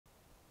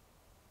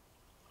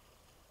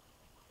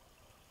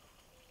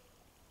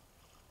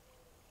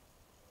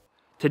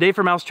Today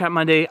for Mousetrap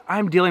Monday,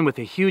 I'm dealing with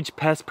a huge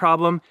pest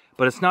problem,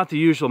 but it's not the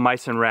usual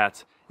mice and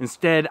rats.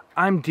 Instead,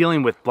 I'm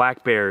dealing with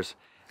black bears.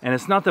 And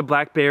it's not that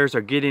black bears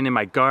are getting in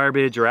my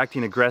garbage or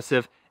acting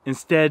aggressive.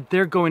 Instead,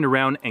 they're going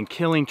around and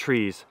killing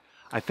trees.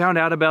 I found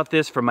out about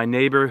this from my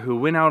neighbor who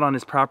went out on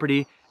his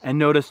property and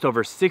noticed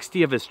over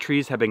 60 of his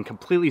trees have been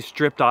completely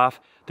stripped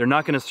off. They're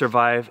not going to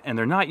survive, and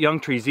they're not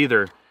young trees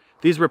either.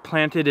 These were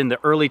planted in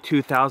the early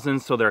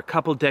 2000s, so they're a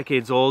couple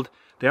decades old.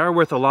 They are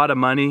worth a lot of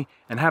money,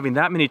 and having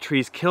that many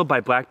trees killed by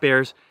black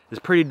bears is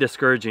pretty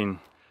discouraging.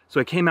 So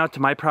I came out to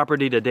my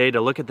property today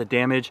to look at the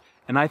damage,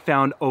 and I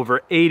found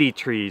over 80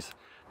 trees.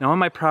 Now on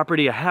my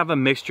property, I have a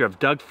mixture of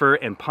Doug fir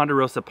and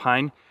ponderosa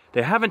pine.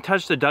 They haven't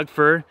touched the Doug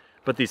fir,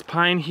 but these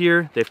pine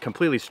here, they've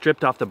completely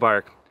stripped off the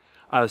bark.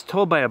 I was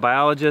told by a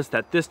biologist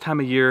that this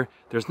time of year,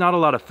 there's not a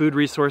lot of food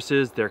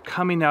resources. They're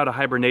coming out of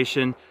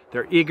hibernation.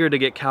 They're eager to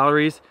get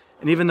calories,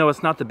 and even though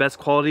it's not the best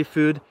quality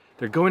food,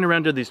 they're going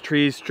around to these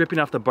trees, stripping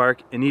off the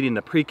bark and eating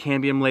the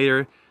precambium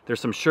later. There's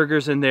some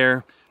sugars in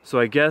there. So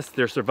I guess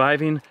they're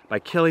surviving by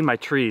killing my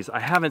trees. I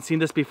haven't seen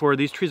this before.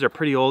 These trees are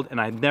pretty old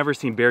and I've never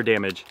seen bear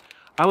damage.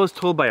 I was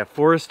told by a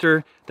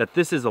forester that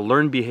this is a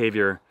learned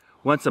behavior.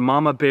 Once a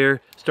mama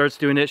bear starts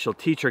doing it, she'll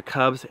teach her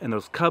cubs, and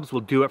those cubs will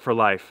do it for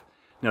life.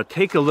 Now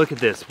take a look at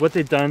this. What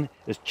they've done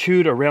is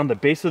chewed around the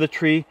base of the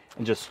tree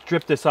and just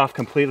stripped this off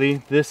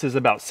completely. This is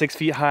about 6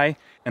 feet high,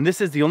 and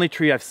this is the only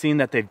tree I've seen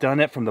that they've done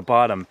it from the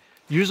bottom.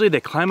 Usually they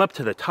climb up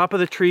to the top of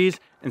the trees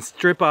and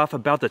strip off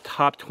about the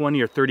top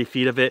 20 or 30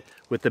 feet of it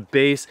with the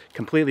base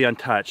completely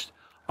untouched.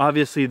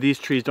 Obviously these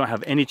trees don't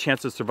have any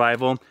chance of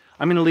survival.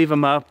 I'm gonna leave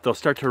them up. They'll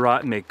start to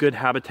rot and make good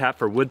habitat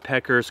for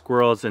woodpeckers,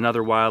 squirrels, and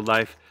other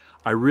wildlife.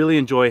 I really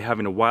enjoy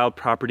having a wild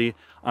property.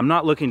 I'm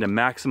not looking to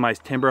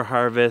maximize timber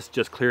harvest,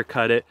 just clear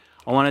cut it.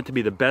 I want it to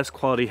be the best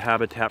quality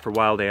habitat for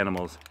wild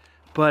animals.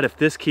 But if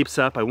this keeps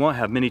up, I won't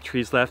have many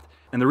trees left.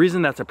 And the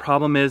reason that's a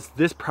problem is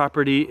this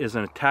property is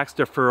a tax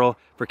deferral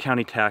for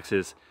county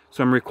taxes.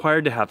 So I'm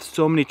required to have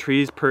so many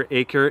trees per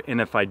acre, and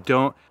if I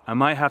don't, I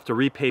might have to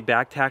repay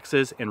back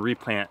taxes and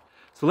replant.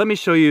 So let me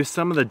show you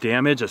some of the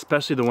damage,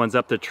 especially the ones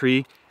up the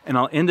tree, and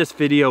I'll end this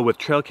video with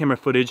trail camera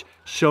footage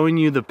showing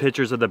you the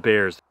pictures of the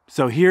bears.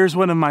 So here's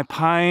one of my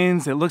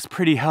pines. It looks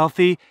pretty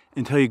healthy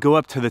until you go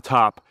up to the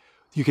top.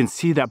 You can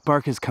see that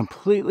bark is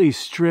completely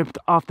stripped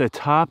off the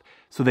top,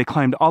 so they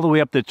climbed all the way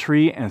up the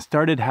tree and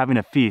started having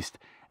a feast.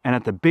 And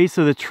at the base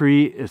of the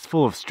tree is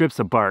full of strips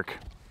of bark.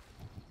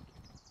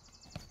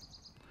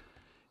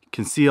 You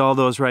can see all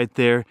those right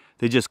there.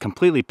 They just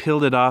completely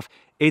peeled it off,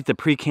 ate the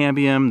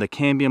precambium, the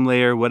cambium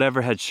layer,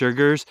 whatever had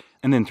sugars,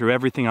 and then threw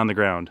everything on the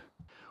ground.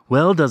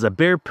 Well, does a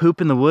bear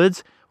poop in the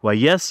woods? Why,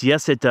 yes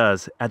it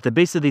does. At the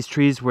base of these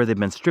trees where they've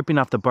been stripping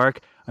off the bark,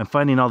 I'm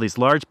finding all these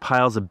large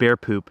piles of bear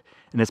poop,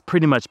 and it's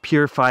pretty much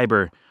pure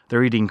fiber.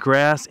 They're eating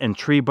grass and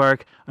tree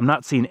bark. I'm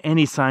not seeing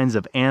any signs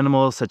of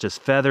animals such as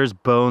feathers,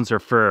 bones, or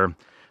fur.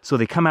 So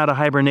they come out of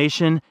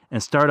hibernation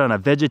and start on a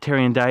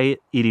vegetarian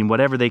diet, eating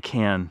whatever they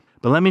can.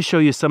 But let me show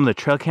you some of the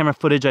trail camera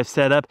footage I've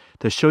set up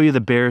to show you the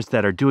bears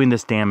that are doing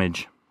this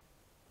damage.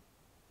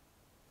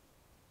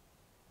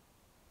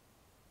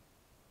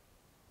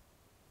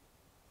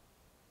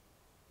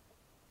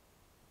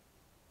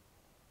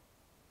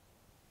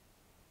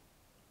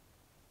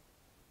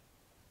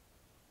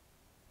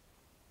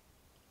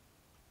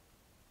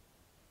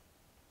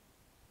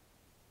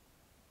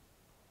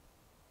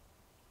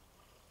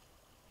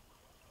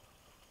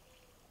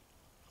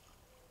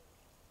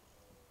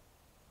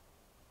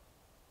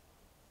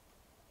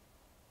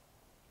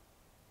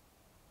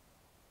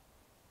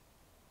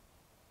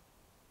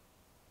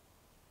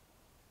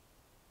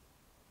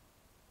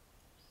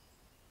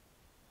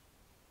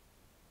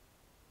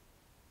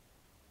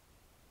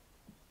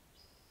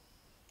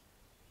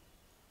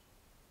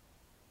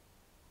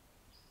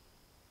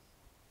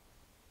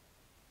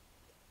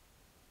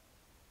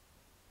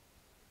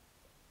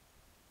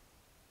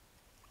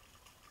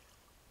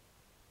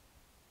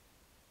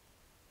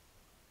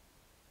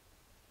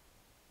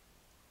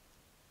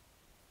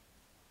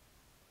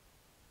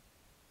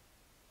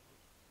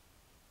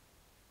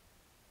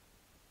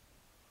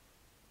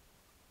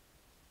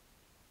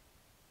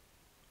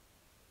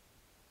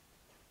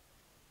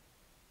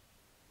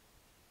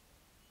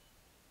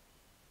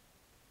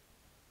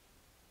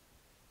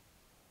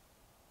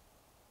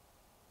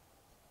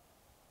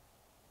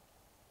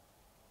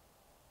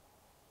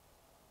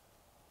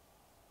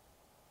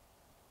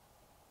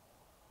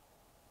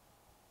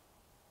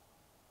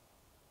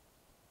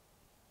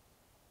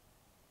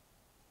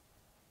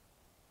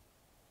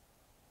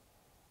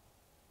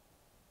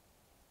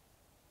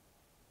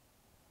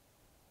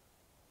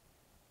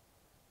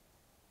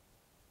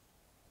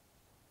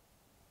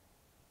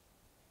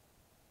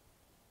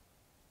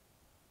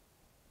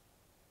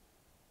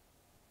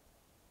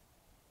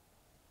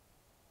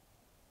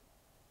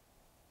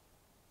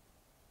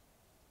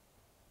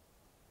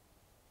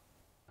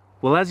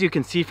 Well, as you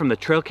can see from the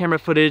trail camera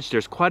footage,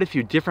 there's quite a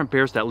few different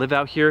bears that live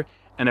out here,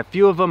 and a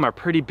few of them are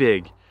pretty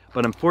big.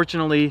 But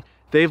unfortunately,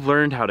 they've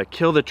learned how to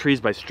kill the trees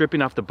by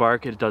stripping off the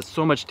bark. It does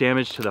so much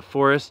damage to the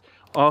forest.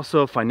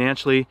 Also,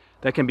 financially,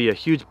 that can be a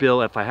huge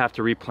bill if I have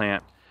to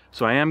replant.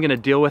 So I am going to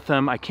deal with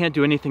them. I can't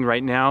do anything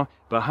right now,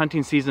 but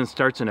hunting season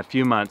starts in a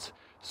few months.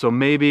 So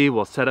maybe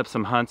we'll set up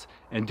some hunts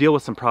and deal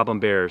with some problem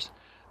bears.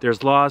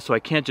 There's laws, so I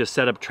can't just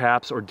set up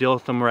traps or deal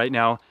with them right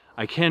now.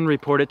 I can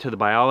report it to the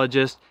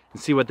biologist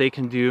and see what they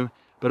can do,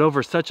 but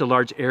over such a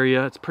large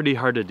area, it's pretty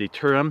hard to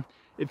deter them.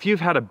 If you've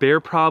had a bear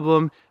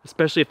problem,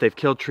 especially if they've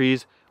killed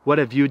trees, what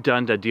have you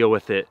done to deal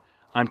with it?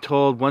 I'm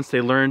told once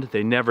they learned,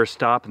 they never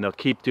stop and they'll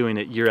keep doing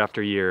it year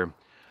after year.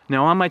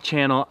 Now on my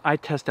channel, I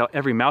test out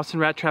every mouse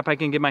and rat trap I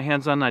can get my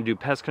hands on. I do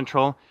pest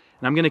control,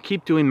 and I'm gonna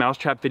keep doing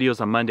mousetrap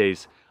videos on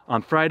Mondays.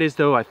 On Fridays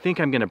though, I think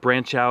I'm gonna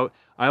branch out.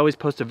 I always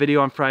post a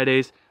video on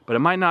Fridays, but it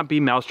might not be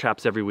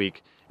mousetraps every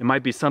week. It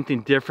might be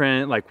something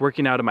different, like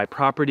working out at my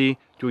property,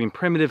 doing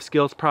primitive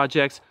skills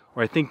projects,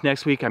 or I think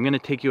next week I'm gonna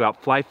take you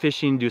out fly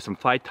fishing, do some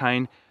fly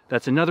tying.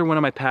 That's another one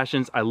of my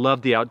passions. I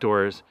love the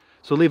outdoors.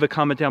 So leave a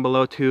comment down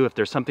below too if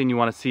there's something you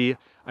wanna see.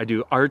 I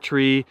do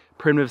archery,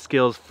 primitive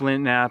skills,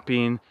 flint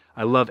knapping.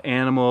 I love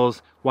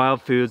animals,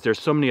 wild foods. There's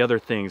so many other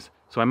things.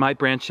 So I might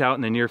branch out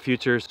in the near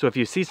future. So if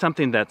you see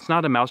something that's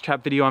not a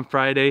mousetrap video on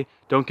Friday,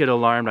 don't get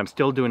alarmed. I'm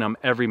still doing them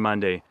every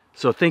Monday.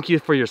 So thank you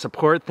for your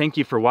support. Thank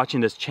you for watching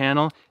this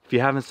channel. If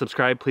you haven't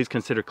subscribed, please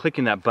consider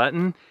clicking that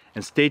button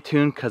and stay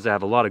tuned because I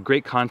have a lot of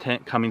great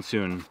content coming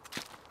soon.